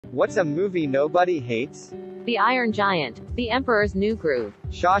What's a movie nobody hates? The Iron Giant, The Emperor's New Groove,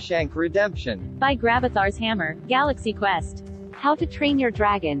 Shawshank Redemption, By Grabithar's Hammer, Galaxy Quest, How to Train Your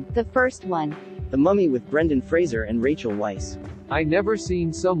Dragon, the first one. The Mummy with Brendan Fraser and Rachel Weisz. I never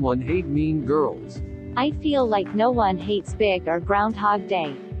seen someone hate Mean Girls. I feel like no one hates Big or Groundhog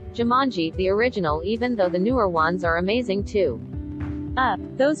Day. Jumanji, the original, even though the newer ones are amazing too. Up.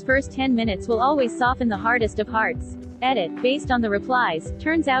 Those first 10 minutes will always soften the hardest of hearts. Edit. Based on the replies,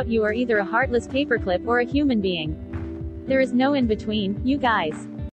 turns out you are either a heartless paperclip or a human being. There is no in between, you guys.